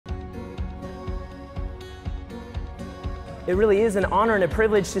it really is an honor and a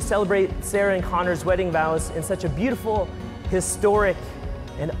privilege to celebrate Sarah and Connor's wedding vows in such a beautiful, historic,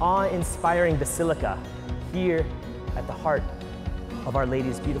 and awe-inspiring Basilica here at the heart of Our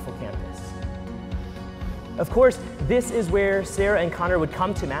Lady's beautiful campus. Of course, this is where Sarah and Connor would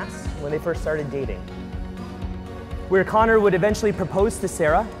come to Mass when they first started dating, where Connor would eventually propose to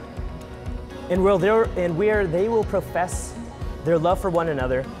Sarah, and where they will profess their love for one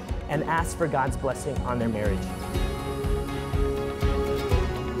another and ask for God's blessing on their marriage.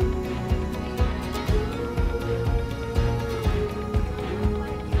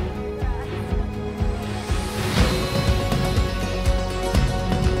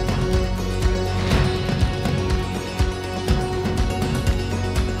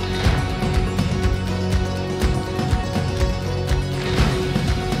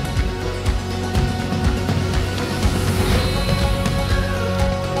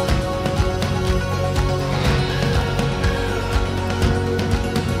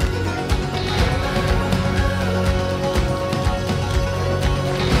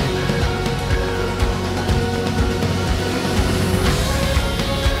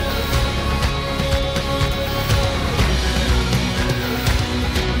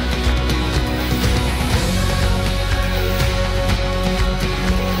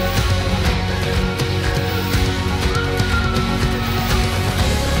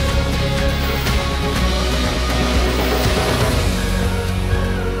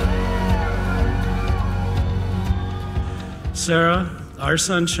 Sarah, our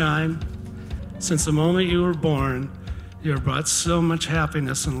sunshine, since the moment you were born, you have brought so much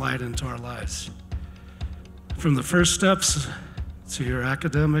happiness and light into our lives. From the first steps to your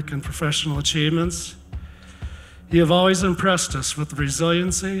academic and professional achievements, you have always impressed us with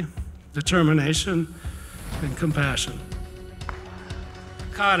resiliency, determination, and compassion.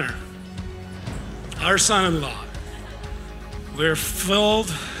 Connor, our son-in-law, we're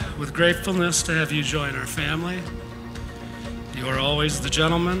filled with gratefulness to have you join our family. You are always the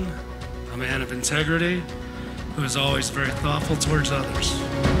gentleman, a man of integrity, who is always very thoughtful towards others.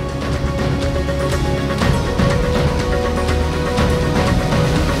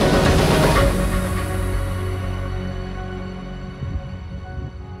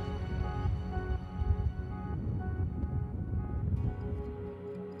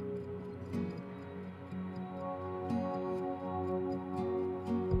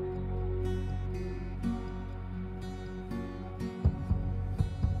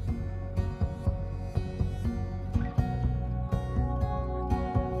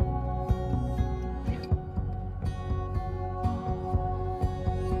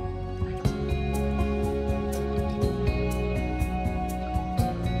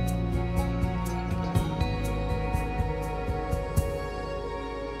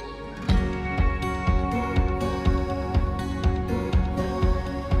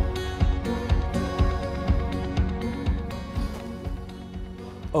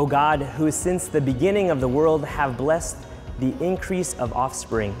 O God, who since the beginning of the world have blessed the increase of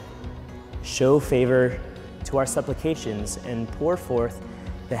offspring, show favor to our supplications and pour forth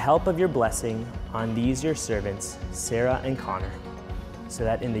the help of your blessing on these your servants, Sarah and Connor, so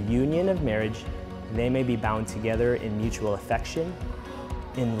that in the union of marriage they may be bound together in mutual affection,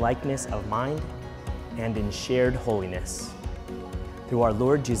 in likeness of mind, and in shared holiness. Through our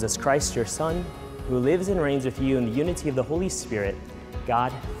Lord Jesus Christ, your Son, who lives and reigns with you in the unity of the Holy Spirit,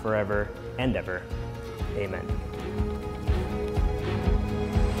 God, forever and ever. Amen.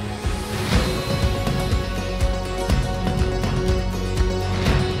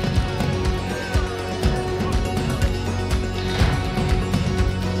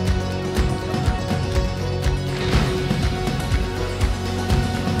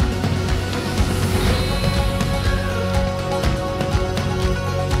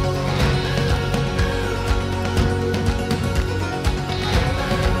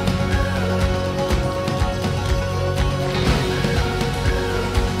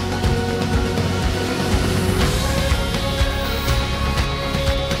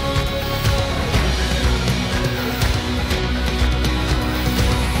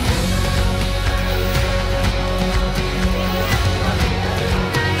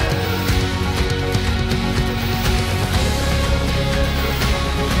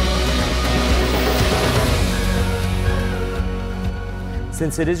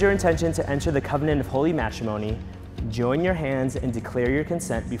 Since it is your intention to enter the covenant of holy matrimony, join your hands and declare your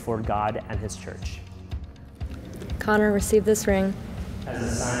consent before God and His church. Connor, receive this ring As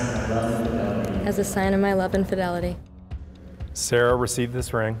a sign of my love and fidelity. as a sign of my love and fidelity. Sarah, receive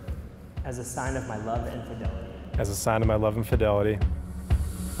this ring As a sign of my love and fidelity. as a sign of my love and fidelity.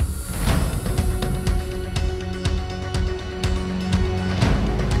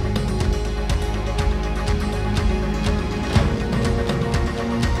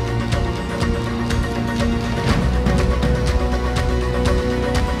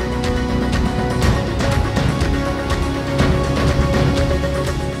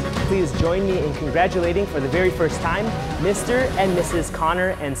 join me in congratulating for the very first time Mr. and Mrs.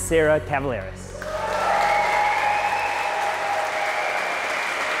 Connor and Sarah Cavaleras.